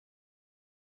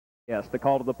Yes, the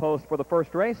call to the post for the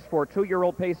first race for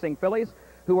 2-year-old pacing fillies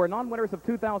who are non-winners of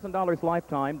 $2,000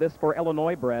 lifetime. This for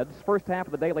Illinois breds. First half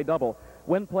of the daily double.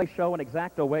 Win, play, show, and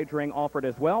exacto wagering offered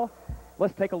as well.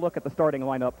 Let's take a look at the starting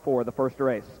lineup for the first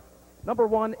race. Number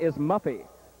 1 is Muffy,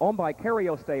 owned by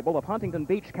Cario Stable of Huntington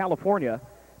Beach, California,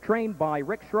 trained by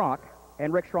Rick Schrock,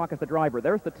 and Rick Schrock is the driver.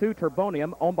 There's the 2,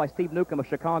 Turbonium, owned by Steve Newcomb of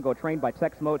Chicago, trained by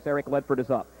Tex Moats. Eric Ledford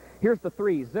is up. Here's the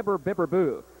 3, Zibber Bibber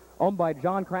Boo, owned by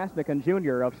John Krasnick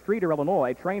Jr. of Streeter,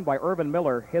 Illinois, trained by Irvin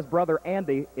Miller. His brother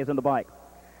Andy is in the bike.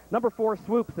 Number 4,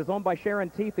 Swoops, is owned by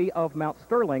Sharon Teefy of Mount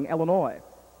Sterling, Illinois.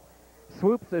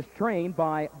 Swoops is trained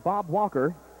by Bob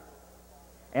Walker,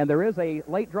 and there is a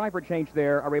late driver change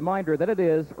there. A reminder that it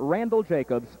is Randy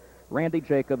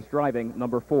Jacobs driving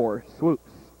number 4,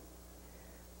 Swoops.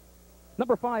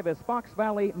 Number 5 is Fox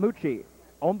Valley Moochie,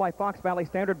 owned by Fox Valley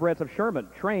Standardbreds of Sherman,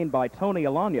 trained by Tony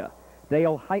Alanya.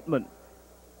 Dale Heitman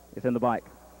is in the bike.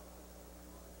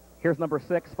 Here's number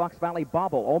 6, Fox Valley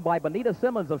Bobble, owned by Bonita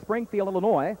Simmons of Springfield,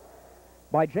 Illinois,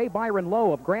 by J. Byron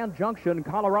Lowe of Grand Junction,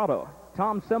 Colorado.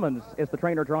 Tom Simmons is the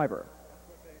trainer-driver.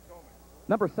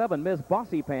 Number 7, Ms.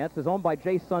 Bossy Pants, is owned by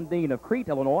Jay Sundin of Crete,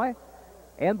 Illinois,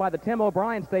 and by the Tim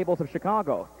O'Brien Stables of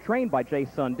Chicago, trained by Jay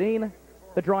Sundin.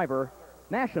 The driver,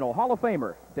 National Hall of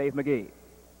Famer Dave McGee.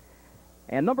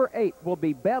 And number 8 will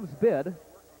be Bev's Bid,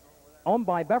 owned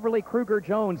by Beverly Kruger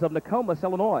Jones of Nokomis,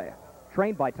 Illinois,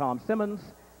 trained by Tom Simmons.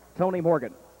 Tony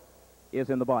Morgan is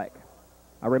in the bike.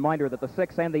 A reminder that the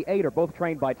 6 and the 8 are both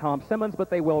trained by Tom Simmons, but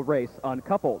they will race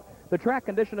uncoupled. The track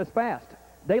condition is fast.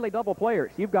 Daily double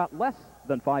players, you've got less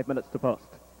than 5 minutes to post.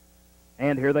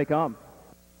 And here they come.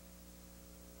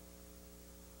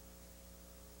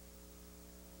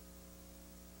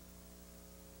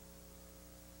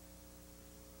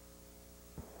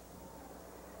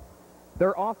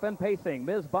 They're off and pacing.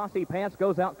 Ms. Bossy Pants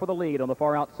goes out for the lead on the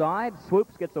far outside.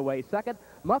 Swoops gets away second.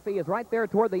 Muffy is right there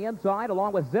toward the inside,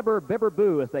 along with Zibber Bibber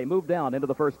Boo as they move down into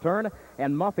the first turn.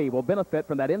 And Muffy will benefit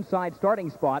from that inside starting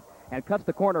spot and cuts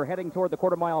the corner heading toward the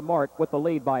quarter-mile mark with the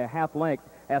lead by a half length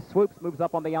as Swoops moves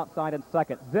up on the outside in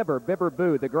second. Zibber Bibber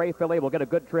Boo, the gray filly, will get a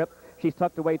good trip. She's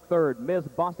tucked away third. Ms.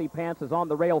 Bossy Pants is on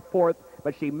the rail fourth,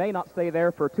 but she may not stay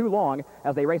there for too long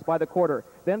as they race by the quarter.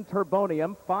 Then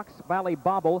Turbonium, Fox Valley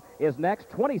Bobble is next.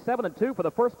 27-2 for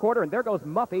the first quarter, and there goes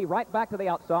Muffy right back to the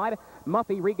outside.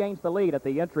 Muffy regains the lead at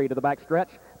the entry to the back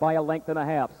stretch by a length and a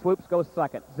half. Swoops goes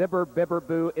second. Zibber Bibber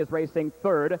Boo is racing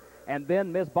third, and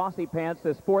then Ms. Bossy Pants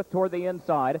is fourth toward the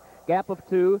inside. Gap of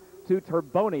 2 to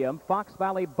Turbonium, Fox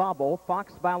Valley Bobble,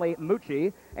 Fox Valley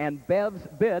Moochie, and Bev's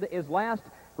Bid is last.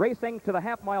 Racing to the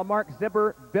half-mile mark,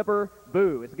 Zibber Bibber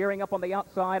Boo is gearing up on the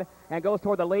outside and goes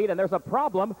toward the lead, and there's a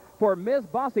problem for Ms.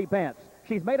 Bossy Pants.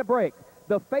 She's made a break.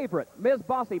 The favorite, Ms.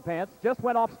 Bossy Pants, just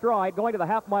went off stride going to the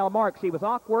half-mile mark. She was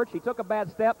awkward. She took a bad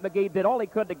step. McGee did all he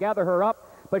could to gather her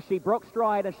up, but she broke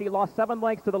stride, and she lost 7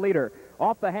 lengths to the leader.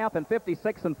 Off the half in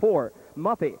 56-4.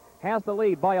 Muffy has the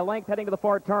lead by a length heading to the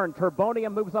far turn.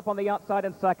 Turbonium moves up on the outside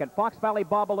in second. Fox Valley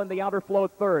Bobble in the outer flow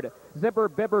third.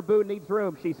 Zibber Bibber Boo needs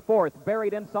room. She's fourth,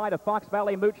 buried inside of Fox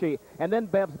Valley Moochie, and then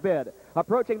Bev's Bid.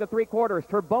 Approaching the 3/4,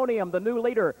 Turbonium, the new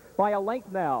leader, by a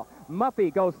length now.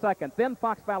 Muffy goes second, then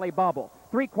Fox Valley Bobble.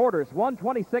 3/4,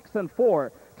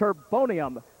 126-4.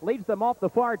 Turbonium leads them off the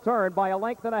far turn by a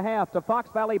length and a half to Fox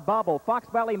Valley Bobble. Fox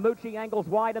Valley Moochie angles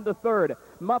wide into third.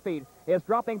 Muffy is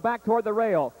dropping back toward the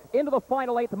rail. Into the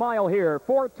final 8th mile here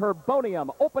for Turbonium,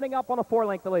 opening up on a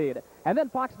 4-length lead. And then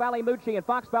Fox Valley Moochie and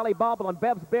Fox Valley Bobble and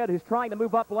Bev's Bid, who's trying to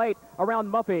move up late around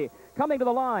Muffy. Coming to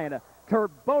the line,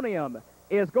 Turbonium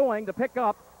is going to pick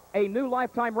up a new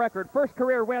lifetime record. First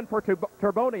career win for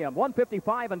Turbonium,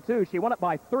 155-2. She won it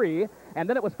by 3, and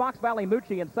then it was Fox Valley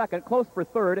Moochie in second, close for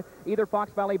third, either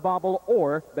Fox Valley Bobble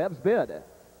or Bev's Bid.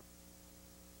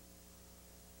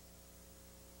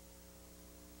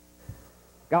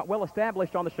 Got well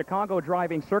established on the Chicago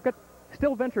driving circuit.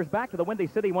 Still ventures back to the Windy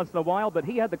City once in a while, but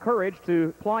he had the courage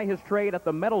to ply his trade at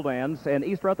the Meadowlands in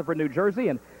East Rutherford, New Jersey,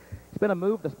 and it's been a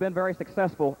move that's been very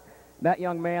successful. That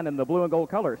young man in the blue and gold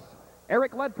colors.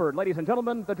 Eric Ledford, ladies and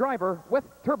gentlemen, the driver with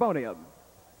Turbonium.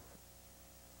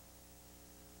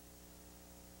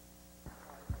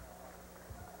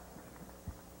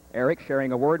 Eric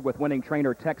sharing a word with winning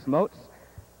trainer Tex Moats.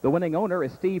 The winning owner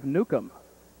is Steve Newcomb,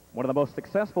 one of the most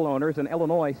successful owners in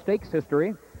Illinois stakes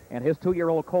history, and his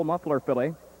 2-year-old Cole Muffler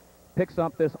filly picks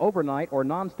up this overnight or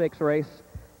non-stakes race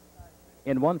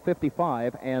in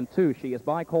 155-2. She is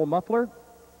by Cole Muffler,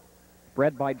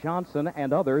 bred by Johnson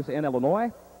and others in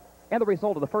Illinois. And the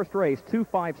result of the first race,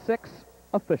 256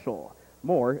 official.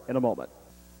 More in a moment.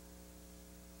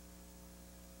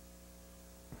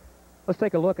 Let's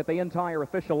take a look at the entire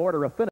official order of finish.